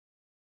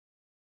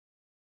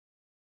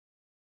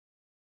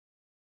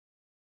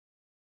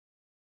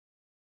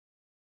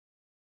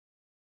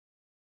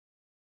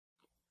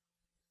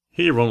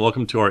Hey everyone,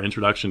 welcome to our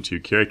Introduction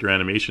to Character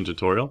Animation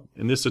tutorial.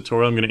 In this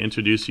tutorial I'm going to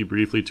introduce you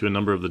briefly to a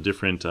number of the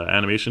different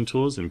animation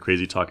tools in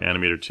CrazyTalk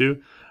Animator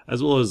 2,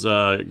 as well as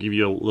give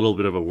you a little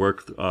bit of a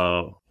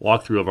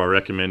walkthrough of our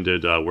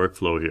recommended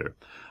workflow here.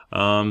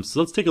 So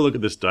let's take a look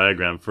at this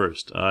diagram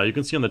first. You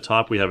can see on the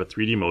top we have a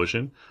 3D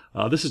motion.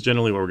 This is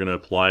generally what we're going to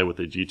apply with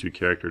a G2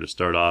 character to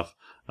start off.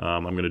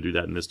 I'm going to do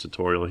that in this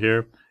tutorial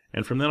here.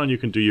 And from then on you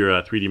can do your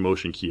 3D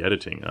motion key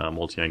editing,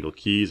 multi-angle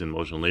keys and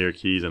motion layer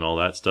keys and all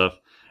that stuff.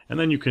 And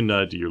then you can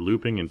do your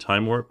looping and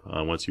time warp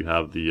once you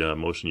have the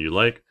motion you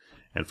like.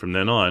 And from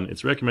then on,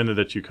 it's recommended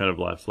that you kind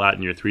of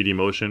flatten your 3D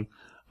motion,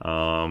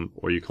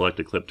 or you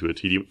collect a clip to a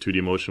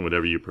 2D motion,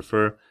 whatever you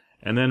prefer.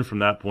 And then from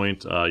that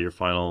point, your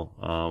final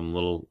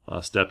little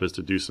step is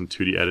to do some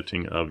 2D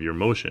editing of your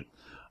motion.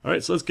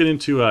 Alright, so let's get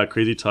into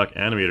CrazyTalk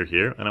Animator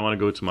here. And I want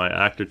to go to my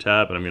Actor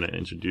tab, and I'm going to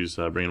introduce,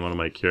 bring in one of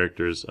my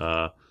characters,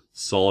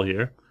 Saul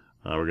here.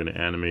 We're going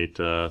to animate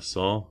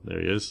Saul.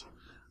 There he is.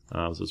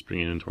 So let's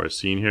bring it into our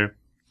scene here.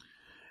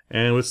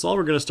 And with Saul,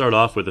 we're going to start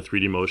off with a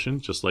 3D motion,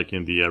 just like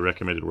in the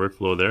recommended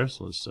workflow there.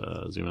 So let's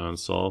zoom in on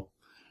Saul.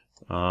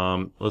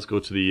 Let's go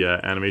to the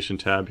animation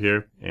tab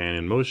here, and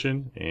in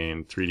motion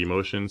and 3D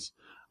motions,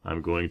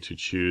 I'm going to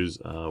choose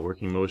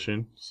working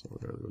motion. So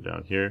we're going to go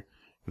down here, and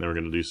then we're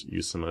going to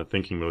use some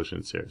thinking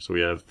motions here. So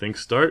we have think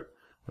start.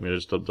 I'm going to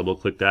just double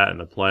click that and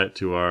apply it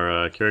to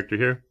our character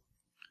here.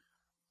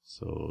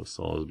 So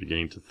Saul is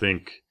beginning to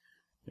think,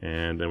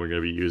 and then we're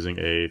going to be using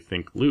a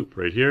think loop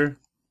right here.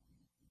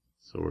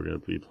 So we're going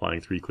to be applying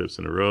 3 clips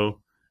in a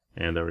row,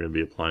 and then we're going to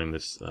be applying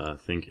this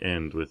think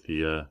end with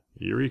the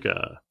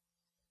Eureka.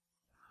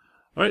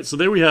 Alright, so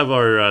there we have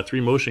our 3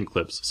 motion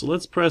clips. So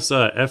let's press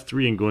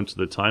F3 and go into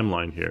the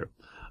timeline here.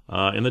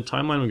 In the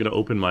timeline I'm going to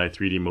open my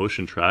 3D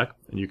motion track,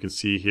 and you can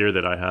see here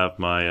that I have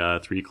my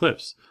 3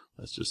 clips.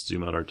 Let's just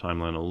zoom out our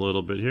timeline a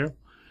little bit here.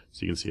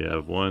 So you can see I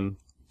have 1,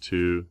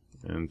 2,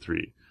 and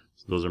 3.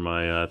 So those are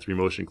my 3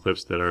 motion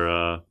clips that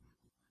are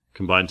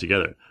combined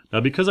together.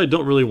 Now because I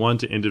don't really want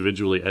to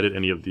individually edit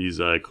any of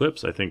these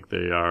clips, I think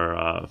they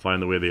are fine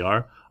the way they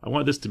are, I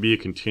want this to be a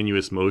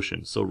continuous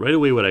motion. So right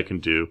away what I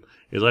can do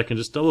is I can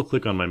just double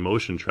click on my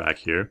motion track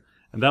here,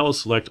 and that will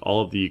select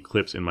all of the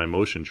clips in my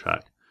motion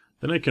track.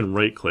 Then I can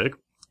right click,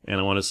 and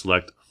I want to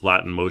select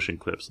flatten motion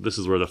clips. So this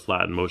is where the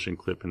flatten motion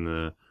clip in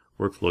the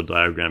workflow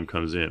diagram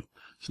comes in.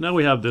 So now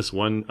we have this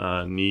one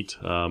neat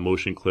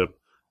motion clip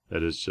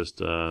that is just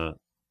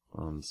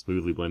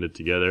smoothly blended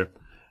together.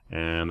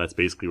 And that's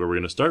basically where we're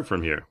going to start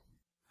from here.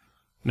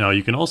 Now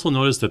you can also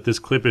notice that this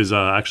clip is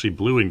actually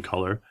blue in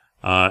color,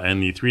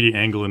 and the 3D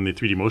angle and the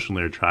 3D motion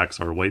layer tracks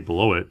are white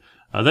below it.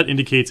 That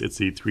indicates it's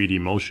a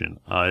 3D motion.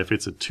 If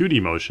it's a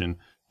 2D motion,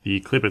 the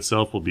clip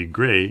itself will be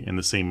gray in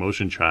the same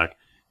motion track,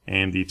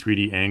 and the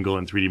 3D angle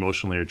and 3D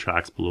motion layer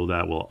tracks below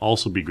that will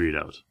also be grayed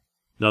out.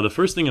 Now the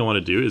first thing I want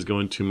to do is go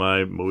into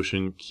my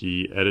motion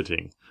key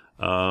editing.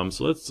 So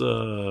let's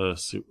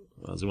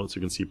zoom out so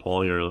you can see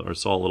Paul here, or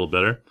Saul a little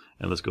better.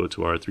 And let's go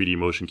to our 3D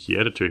motion key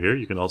editor here.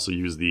 You can also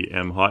use the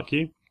M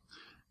hotkey.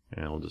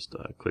 And we'll just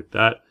click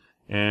that.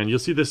 And you'll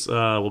see this,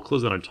 we'll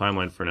close down our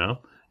timeline for now.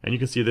 And you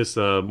can see this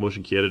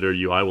motion key editor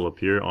UI will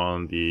appear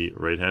on the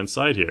right hand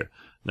side here.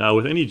 Now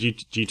with any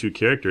G2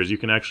 characters, you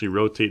can actually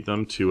rotate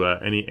them to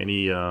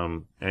any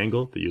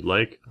angle that you'd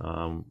like.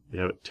 We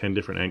have 10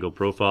 different angle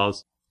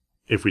profiles.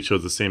 If we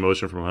chose the same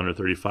motion from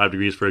 135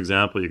 degrees, for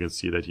example, you can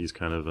see that he's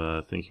kind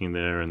of thinking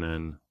there, and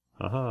then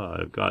aha,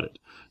 I've got it.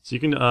 So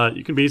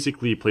you can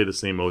basically play the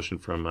same motion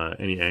from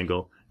any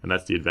angle, and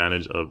that's the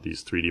advantage of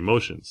these 3D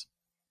motions.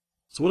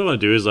 So what I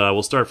want to do is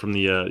we'll start from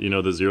the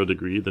the 0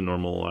 degree, the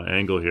normal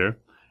angle here,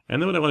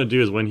 and then what I want to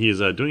do is when he's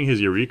doing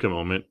his Eureka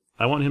moment,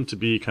 I want him to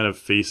be kind of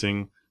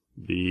facing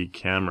the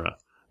camera.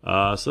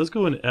 So let's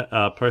go and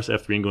press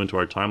F3 and go into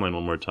our timeline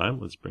one more time.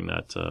 Let's bring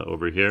that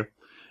over here,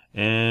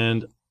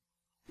 and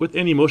with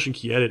any motion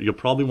key edit, you'll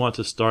probably want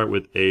to start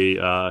with a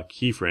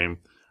keyframe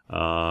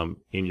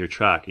in your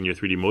track, in your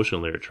 3D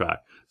motion layer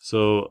track.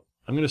 So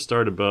I'm going to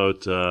start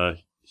about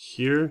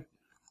here,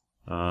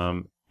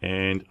 and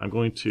I'm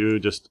going to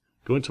just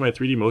go into my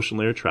 3D motion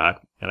layer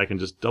track, and I can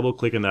just double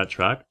click in that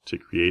track to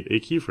create a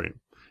keyframe.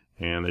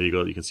 And there you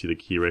go, you can see the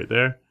key right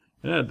there.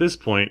 And at this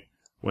point,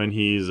 when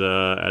he's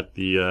at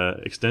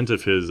the extent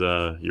of his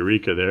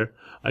Eureka there,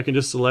 I can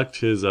just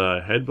select his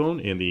head bone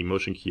in the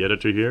motion key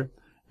editor here,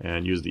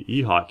 and use the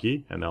E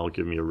hotkey, and that'll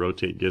give me a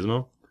rotate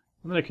gizmo.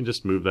 And then I can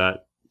just move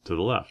that to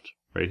the left,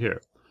 right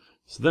here.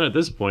 So then at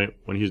this point,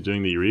 when he's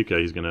doing the Eureka,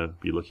 he's going to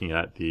be looking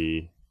at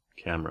the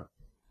camera.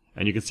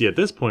 And you can see at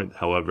this point,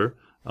 however,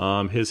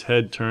 his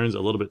head turns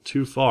a little bit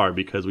too far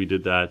because we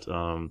did that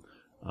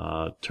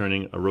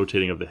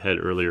rotating of the head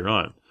earlier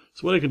on.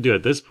 So what I can do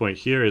at this point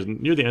here is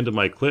near the end of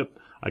my clip,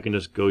 I can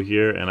just go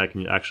here and I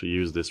can actually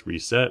use this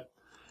reset.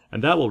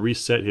 And that will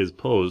reset his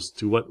pose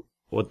to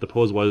what the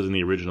pose was in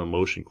the original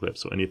motion clip.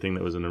 So anything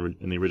that was in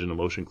the original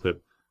motion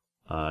clip,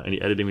 any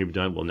editing we've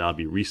done will now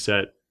be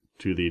reset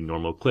to the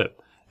normal clip.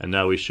 And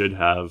now we should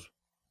have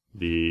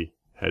the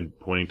head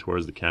pointing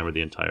towards the camera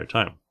the entire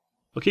time.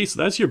 Okay,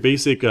 so that's your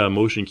basic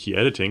motion key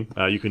editing.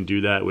 You can do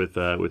that with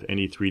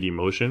any 3D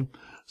motion.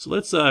 So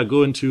let's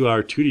go into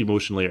our 2D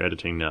motion layer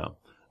editing now.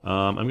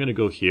 I'm going to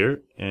go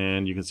here,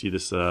 and you can see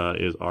this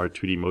is our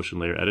 2D motion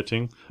layer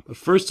editing. But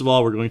first of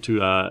all, we're going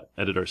to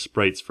edit our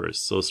sprites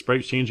first. So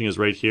sprite changing is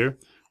right here,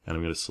 and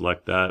I'm going to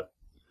select that.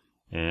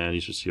 And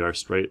you should see our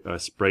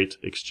sprite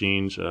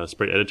exchange,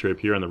 sprite editor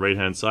appear on the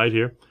right-hand side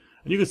here.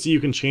 And you can see you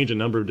can change a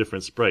number of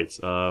different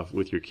sprites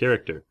with your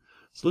character.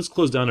 So let's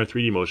close down our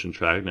 3D motion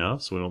track now,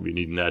 so we won't be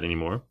needing that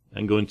anymore,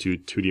 and go into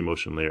 2D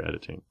motion layer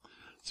editing.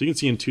 So you can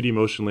see in 2D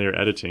motion layer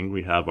editing,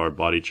 we have our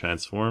body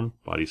transform,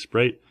 body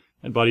sprite,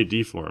 and body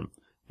deform,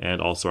 and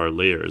also our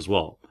layer as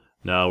well.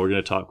 Now we're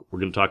going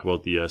to talk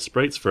about the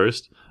sprites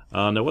first.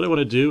 Now what I want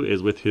to do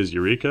is with his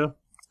Eureka,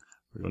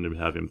 we're going to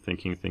have him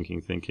thinking,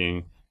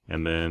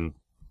 and then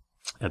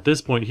at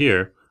this point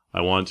here,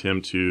 I want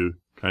him to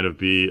kind of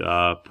be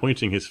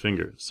pointing his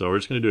finger. So we're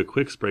just going to do a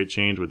quick sprite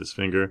change with his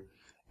finger.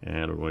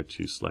 And we're going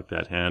to select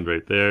that hand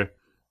right there,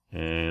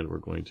 and we're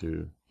going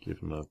to give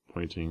him a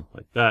pointing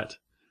like that.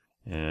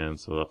 And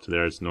so up to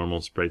there, it's normal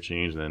sprite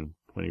change, then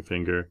pointing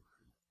finger,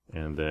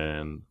 and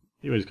then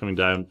anyways, coming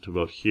down to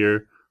about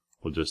here,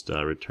 we'll just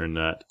return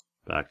that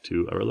back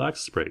to a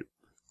relaxed sprite.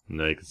 And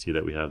now you can see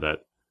that we have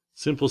that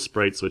simple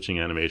sprite switching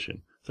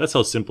animation. So that's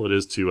how simple it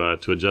is to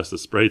adjust the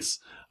sprites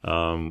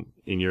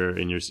in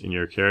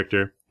your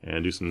character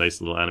and do some nice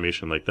little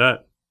animation like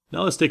that.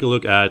 Now let's take a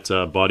look at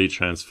body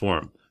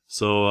transform.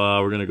 So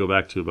we're going to go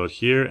back to about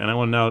here, and I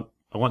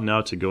want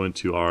now to go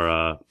into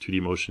our 2D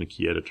motion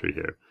key editor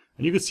here.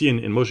 And you can see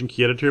in motion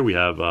key editor we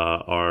have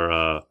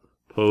our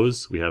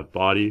pose, we have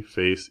body,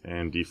 face,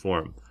 and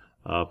deform.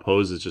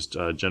 Pose is just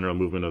general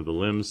movement of the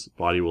limbs.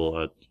 Body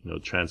will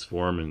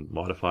transform and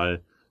modify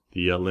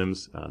the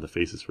limbs. The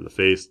face is for the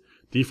face.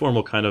 Deform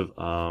will kind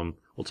of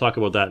we'll talk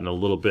about that in a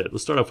little bit.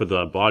 Let's start off with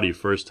the body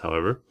first,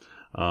 however.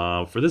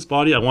 For this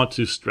body, I want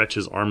to stretch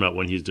his arm out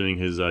when he's doing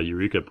his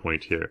Eureka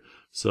point here.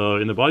 So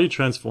in the body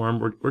transform,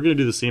 we're going to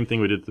do the same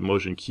thing we did with the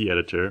motion key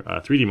editor,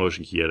 3D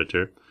motion key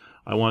editor.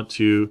 I want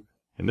to,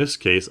 in this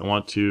case, I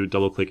want to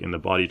double click in the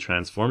body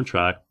transform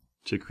track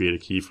to create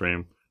a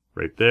keyframe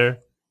right there.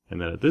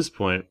 And then at this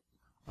point,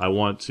 I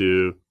want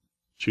to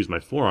choose my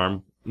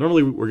forearm.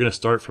 Normally, we're going to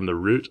start from the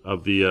root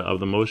of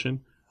the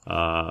motion,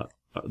 the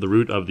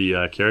root of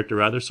the character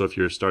rather. So if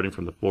you're starting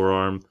from the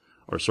forearm,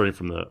 or starting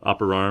from the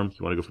upper arm,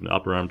 you want to go from the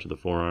upper arm to the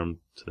forearm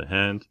to the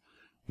hand.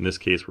 In this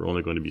case, we're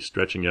only going to be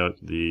stretching out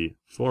the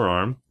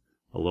forearm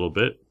a little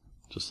bit,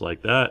 just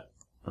like that,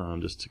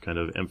 just to kind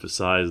of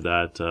emphasize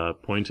that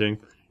pointing.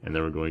 And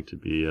then we're going to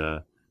be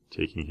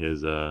taking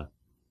his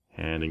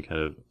hand and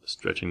kind of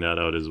stretching that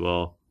out as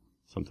well,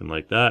 something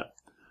like that.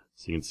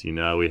 So you can see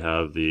now we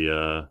have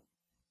the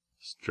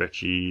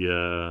stretchy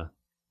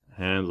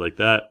hands like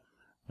that.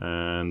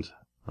 And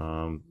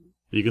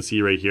you can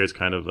see right here it's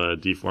kind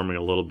of deforming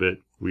a little bit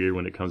weird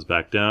when it comes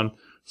back down.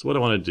 So what I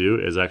want to do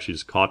is actually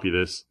just copy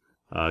this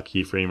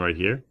keyframe right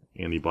here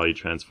in the body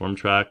transform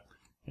track,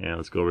 and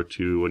let's go over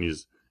to when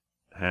his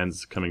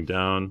hands coming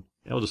down,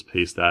 and I'll just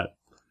paste that.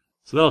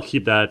 So that'll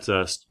keep that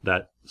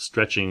that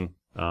stretching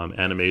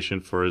animation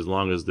for as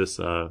long as this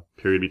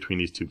period between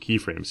these two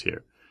keyframes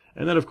here.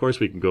 And then of course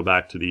we can go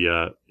back to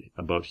the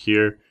about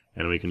here,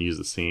 and we can use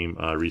the same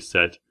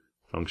reset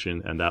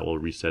function, and that will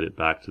reset it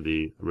back to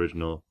the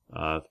original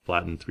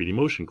flattened 3D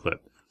motion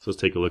clip. So let's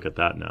take a look at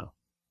that now.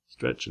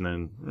 Stretch and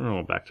then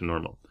back to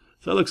normal.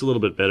 So that looks a little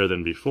bit better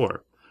than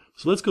before.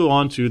 So let's go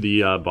on to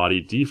the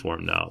body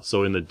deform now.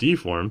 So in the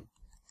deform,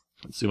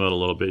 let's zoom out a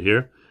little bit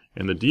here.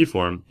 In the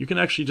deform, you can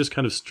actually just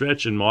kind of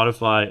stretch and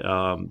modify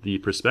the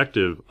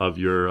perspective of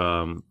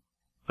your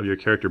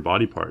character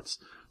body parts.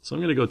 So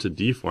I'm going to go to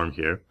deform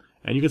here,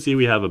 and you can see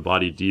we have a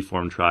body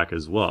deform track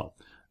as well.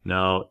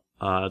 Now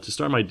to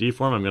start my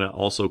deform, I'm going to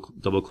also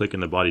double click in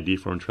the body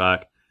deform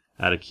track,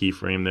 add a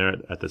keyframe there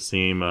at the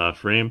same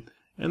frame,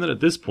 and then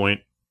at this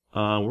point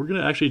we're going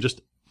to actually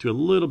just do a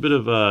little bit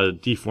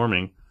of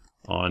deforming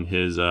on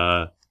his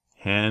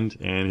hand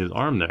and his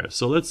arm there.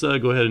 So let's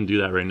go ahead and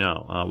do that right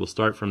now. We'll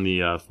start from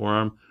the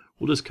forearm.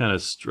 We'll just kind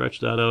of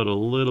stretch that out a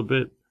little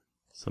bit,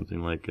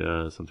 something like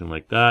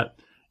that,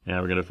 and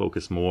we're going to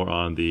focus more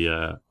on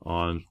the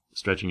on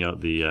stretching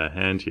out the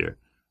hand here.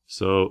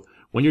 So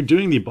when you're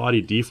doing the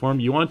body deform,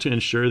 you want to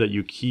ensure that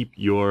you keep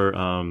your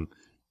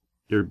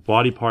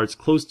body parts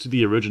close to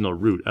the original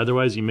root.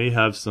 Otherwise, you may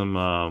have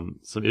some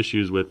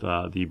issues with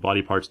the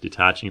body parts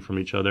detaching from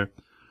each other.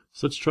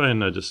 So let's try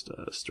and just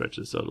stretch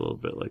this out a little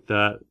bit like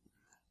that.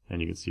 And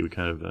you can see we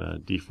kind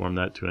of deform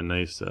that to a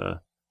nice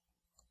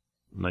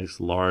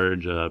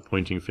large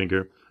pointing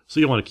finger. So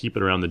you want to keep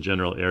it around the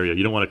general area.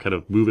 You don't want to kind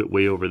of move it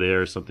way over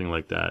there or something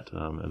like that.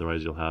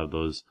 Otherwise, you'll have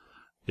those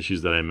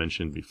issues that I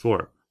mentioned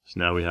before. So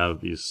now we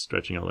have these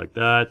stretching out like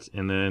that,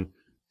 and then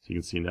so you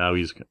can see now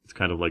it's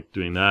kind of like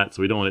doing that.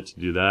 So we don't want it to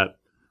do that.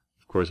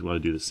 Of course, we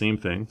want to do the same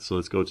thing. So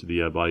let's go to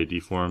the body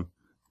deform,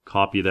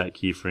 copy that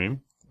keyframe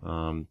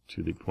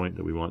to the point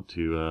that we want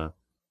to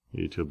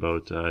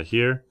about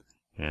here,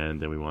 and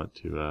then we want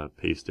to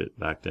paste it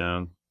back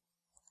down.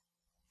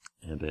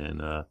 And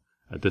then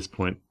at this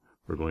point,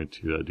 we're going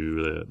to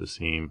do the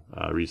same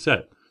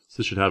reset. So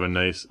this should have a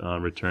nice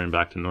return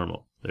back to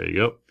normal. There you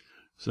go.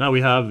 So now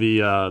we have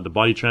the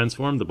body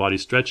transform, the body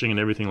stretching, and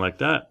everything like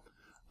that.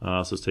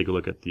 So let's take a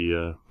look at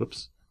the,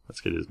 whoops,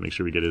 let's get make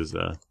sure we get his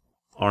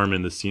arm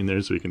in the scene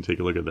there so we can take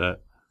a look at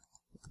that.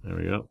 There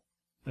we go.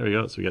 There we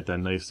go. So we get that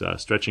nice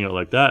stretching out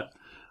like that.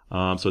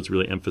 So it's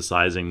really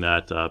emphasizing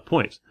that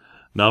point.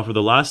 Now for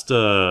the last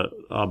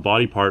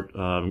body part,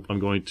 I'm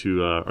going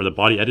to, or the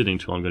body editing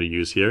tool I'm going to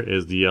use here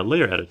is the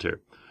layer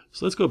editor.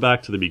 So let's go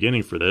back to the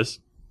beginning for this.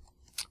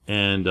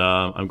 And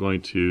I'm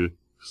going to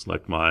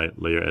select my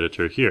layer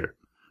editor here.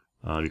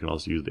 You can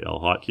also use the L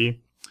hotkey.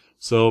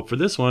 So for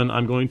this one,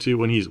 I'm going to,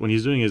 when he's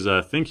doing his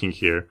thinking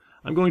here,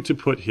 I'm going to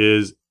put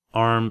his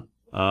arm,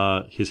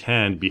 his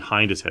hand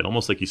behind his head,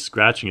 almost like he's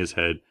scratching his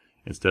head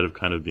instead of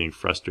kind of being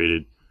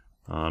frustrated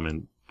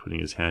and putting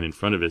his hand in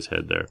front of his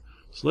head there.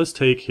 So let's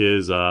take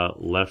his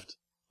left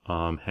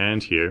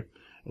hand here.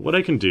 And what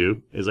I can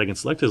do is I can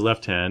select his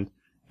left hand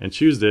and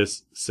choose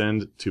this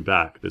send to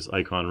back, this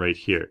icon right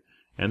here.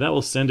 And that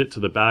will send it to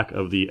the back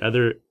of the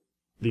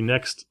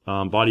next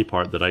body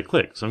part that I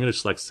click. So I'm going to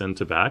select send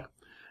to back,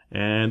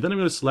 and then I'm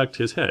going to select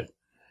his head.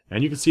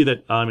 And you can see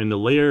that in the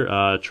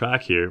layer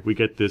track here, we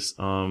get this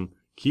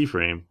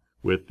keyframe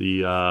with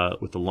the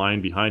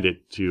line behind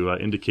it to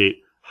indicate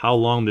how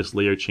long this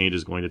layer change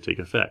is going to take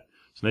effect.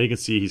 So now you can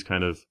see he's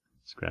kind of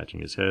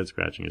scratching his head,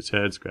 scratching his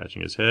head,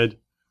 scratching his head,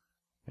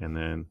 and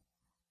then,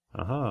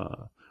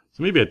 aha.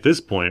 So maybe at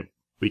this point,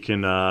 we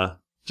can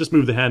just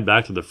move the hand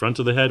back to the front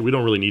of the head. We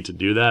don't really need to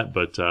do that,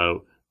 but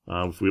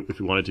if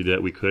we wanted to do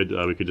that, we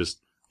could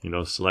just,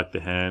 select the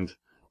hand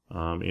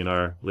in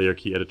our layer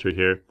key editor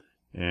here,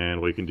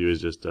 and what you can do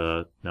is just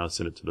now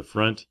send it to the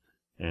front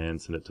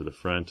and send it to the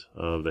front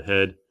of the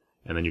head,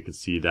 and then you can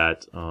see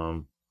that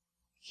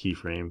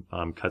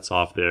keyframe cuts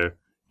off there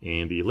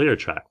in the layer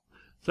track.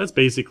 So that's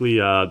basically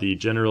the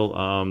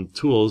general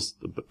tools,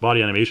 the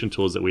body animation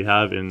tools that we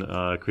have in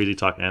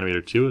CrazyTalk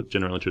Animator 2,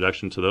 general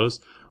introduction to those.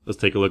 Let's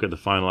take a look at the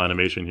final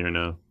animation here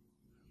now.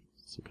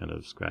 So kind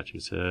of scratch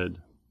his head.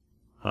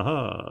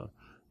 Haha.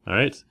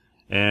 Alright.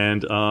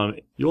 And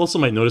you also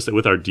might notice that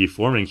with our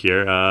deforming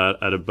here,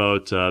 at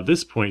about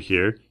this point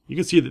here, you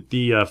can see that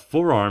the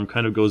forearm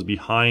kind of goes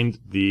behind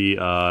the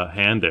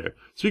hand there.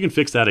 So we can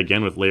fix that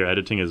again with layer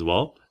editing as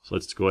well. So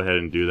let's go ahead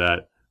and do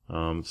that.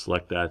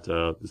 Select that.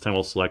 This time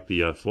we'll select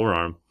the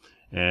forearm.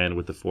 And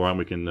with the forearm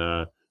we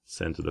can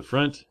send to the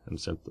front and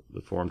send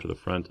the forearm to the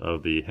front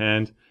of the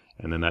hand.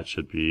 And then that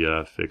should be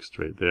fixed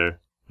right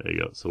there. There you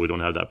go. So we don't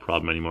have that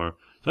problem anymore.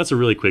 So that's a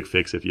really quick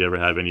fix if you ever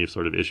have any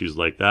sort of issues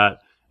like that.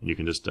 And you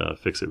can just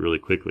fix it really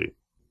quickly.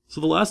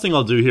 So the last thing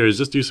I'll do here is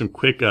just do some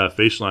quick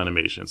facial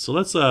animations. So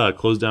let's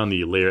close down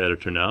the layer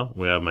editor now.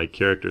 We have my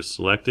character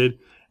selected.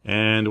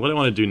 And what I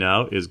want to do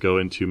now is go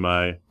into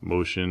my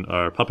motion,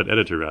 or puppet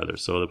editor rather.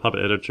 So the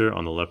puppet editor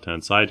on the left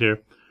hand side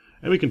here.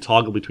 And we can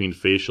toggle between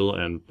facial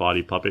and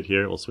body puppet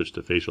here. We'll switch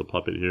to facial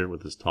puppet here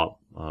with this top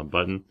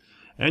button.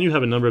 And you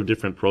have a number of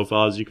different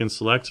profiles you can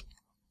select.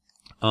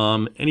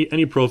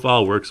 Any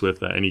profile works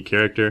with any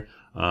character.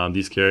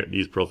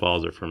 These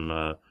profiles are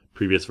from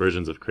previous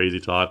versions of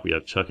CrazyTalk. We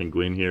have Chuck and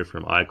Gwyn here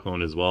from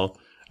iClone as well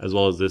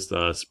as this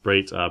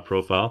Sprite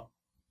profile.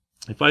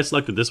 If I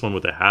selected this one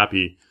with a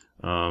happy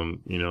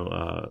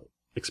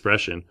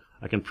expression,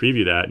 I can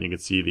preview that and you can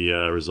see the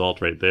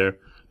result right there.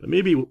 But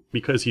maybe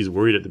because he's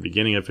worried at the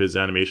beginning of his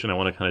animation, I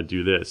want to kind of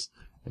do this.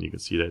 And you can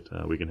see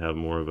that we can have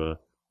more of a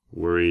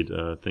worried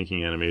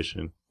thinking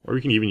animation. Or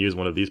we can even use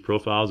one of these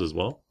profiles as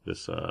well.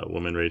 This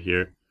woman right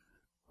here.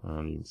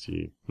 You can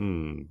see,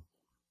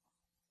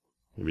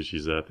 maybe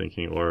she's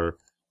thinking, or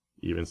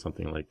even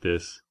something like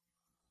this.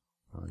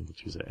 You can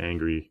choose an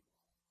angry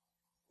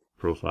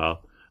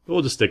profile. But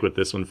we'll just stick with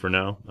this one for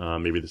now.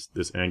 Maybe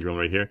this angry one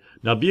right here.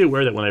 Now be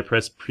aware that when I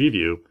press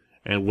preview,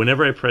 and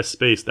whenever I press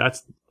space,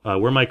 that's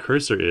where my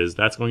cursor is.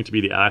 That's going to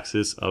be the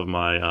axis of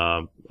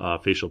my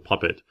facial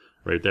puppet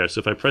right there. So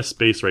if I press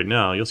space right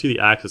now, you'll see the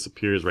axis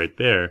appears right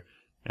there,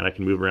 and I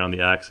can move around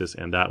the axis,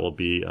 and that will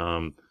be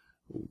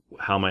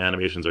how my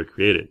animations are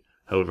created.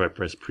 However, if I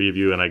press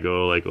preview and I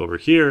go like over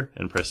here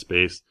and press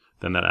space,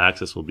 then that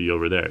axis will be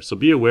over there. So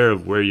be aware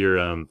of where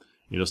you're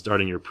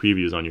starting your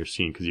previews on your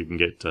scene, because you can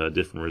get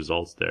different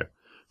results there.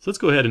 So let's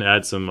go ahead and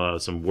add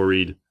some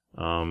worried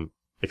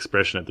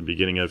expression at the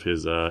beginning of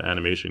his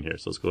animation here.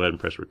 So let's go ahead and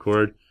press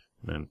record,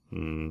 and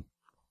then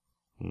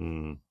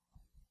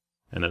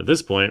and at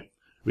this point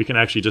we can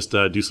actually just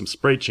do some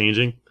sprite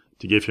changing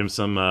to give him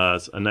some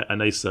a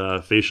nice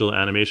facial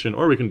animation,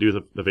 or we can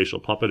do the facial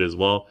puppet as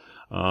well.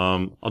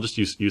 I'll just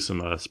use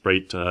some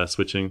sprite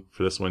switching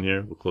for this one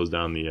here. We'll close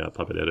down the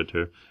puppet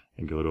editor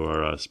and go to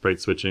our sprite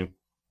switching,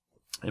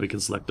 and we can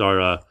select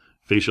our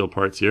facial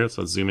parts here.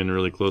 So let's zoom in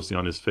really closely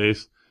on his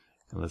face,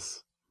 and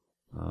let's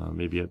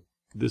maybe at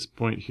this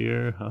point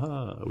here,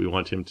 we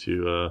want him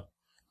to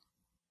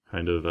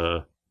kind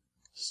of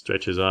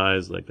stretch his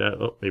eyes like that.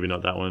 Oh, maybe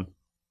not that one.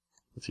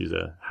 Let's use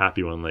a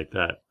happy one like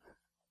that.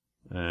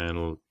 And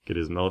we'll get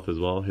his mouth as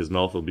well. His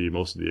mouth will be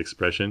most of the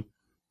expression.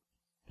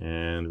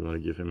 And we want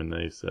to give him a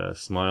nice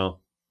smile.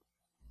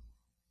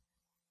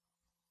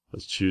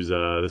 Let's choose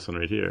this one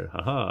right here.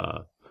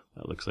 Haha.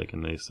 That looks like a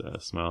nice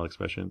smile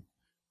expression.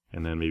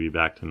 And then maybe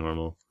back to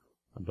normal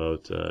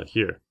about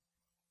here.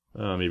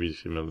 Maybe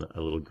just give him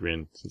a little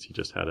grin since he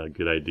just had a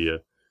good idea.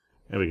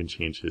 And we can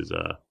change his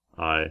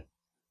eye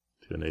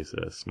to a nice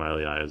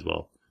smiley eye as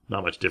well.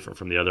 Not much different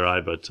from the other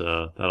eye, but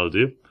that'll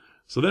do.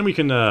 So then we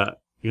can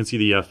you can see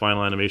the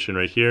final animation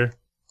right here.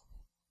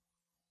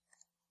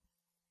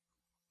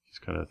 He's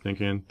kind of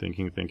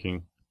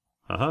thinking.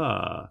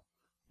 Haha.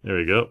 There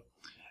we go.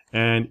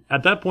 And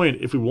at that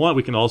point, if we want,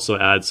 we can also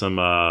add some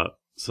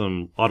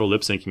auto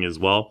lip syncing as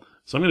well.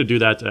 So I'm going to do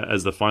that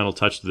as the final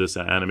touch to this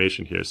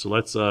animation here. So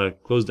let's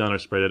close down our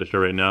sprite editor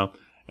right now,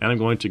 and I'm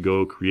going to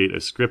go create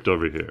a script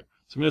over here.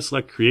 So I'm going to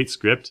select Create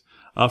Script.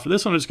 For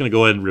this one, I'm just going to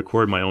go ahead and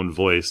record my own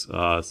voice,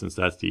 since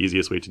that's the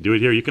easiest way to do it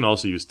here. You can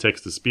also use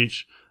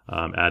text-to-speech,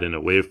 add in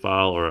a WAV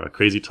file or a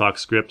CrazyTalk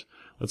script.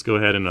 Let's go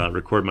ahead and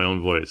record my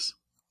own voice.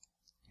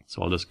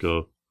 So I'll just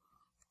go,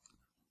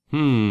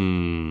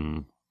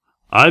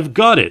 I've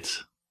got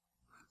it.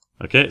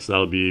 Okay, so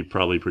that'll be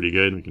probably pretty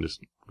good. We can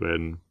just go ahead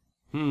and,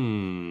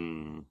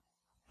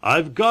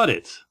 I've got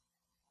it.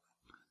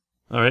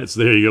 All right,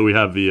 so there you go. We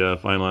have the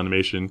final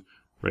animation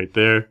right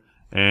there.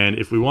 And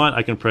if we want,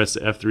 I can press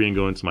F3 and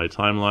go into my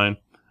timeline.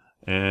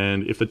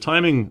 And if the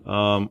timing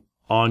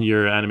on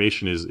your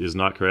animation is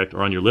not correct,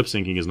 or on your lip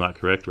syncing is not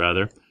correct,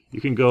 rather, you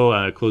can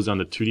go close down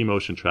the 2D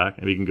motion track,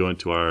 and we can go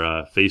into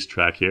our face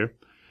track here.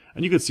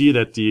 And you can see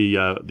that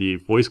the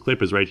voice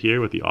clip is right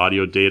here with the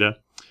audio data.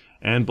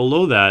 And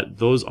below that,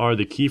 those are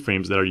the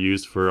keyframes that are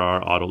used for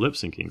our auto lip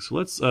syncing. So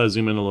let's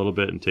zoom in a little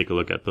bit and take a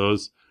look at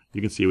those.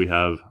 You can see we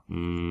have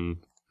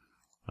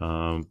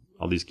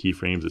all these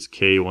keyframes, this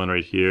K one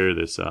right here,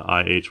 this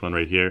IH one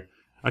right here.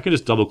 I can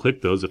just double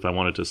click those if I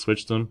wanted to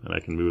switch them, and I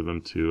can move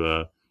them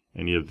to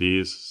any of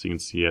these. So you can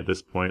see at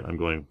this point I'm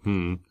going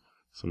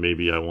so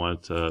maybe I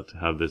want to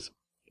have this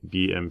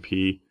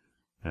BMP,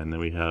 and then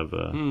we have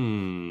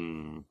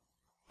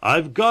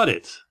I've got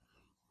it.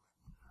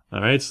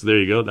 Alright, so there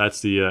you go.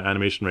 That's the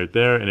animation right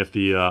there. And if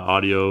the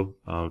audio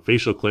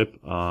facial clip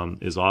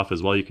is off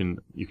as well, you can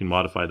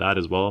modify that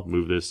as well.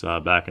 Move this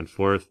back and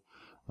forth.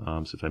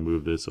 So if I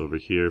move this over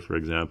here, for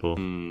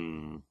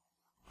example,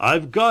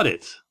 I've got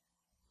it.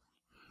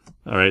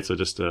 Alright, so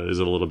just is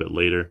it a little bit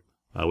later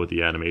with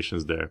the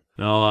animations there.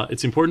 Now,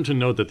 it's important to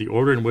note that the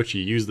order in which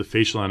you use the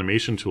facial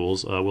animation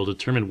tools will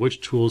determine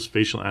which tool's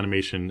facial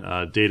animation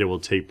data will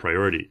take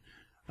priority.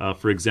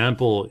 For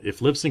example,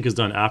 if lip sync is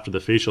done after the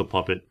facial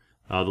puppet,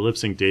 the lip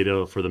sync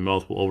data for the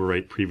mouth will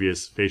overwrite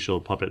previous facial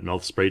puppet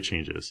mouth sprite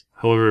changes.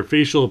 However,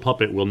 facial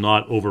puppet will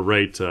not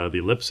overwrite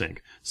the lip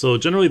sync. So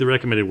generally the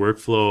recommended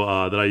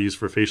workflow that I use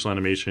for facial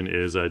animation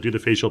is do the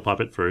facial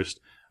puppet first,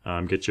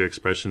 get your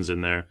expressions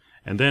in there,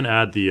 and then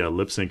add the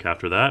lip sync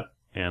after that,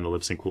 and the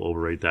lip sync will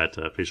overwrite that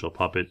facial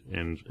puppet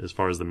in as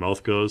far as the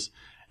mouth goes.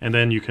 And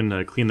then you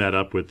can clean that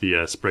up with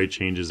the sprite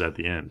changes at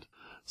the end.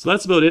 So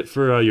that's about it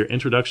for your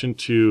introduction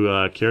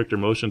to character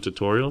motion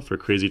tutorial for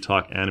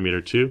CrazyTalk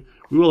Animator 2.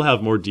 We will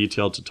have more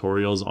detailed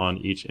tutorials on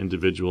each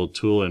individual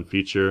tool and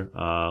feature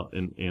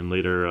in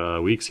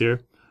later weeks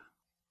here.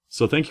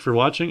 So thank you for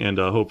watching, and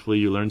hopefully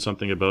you learned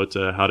something about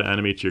how to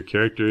animate your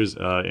characters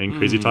in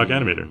CrazyTalk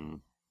Animator.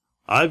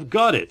 I've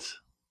got it!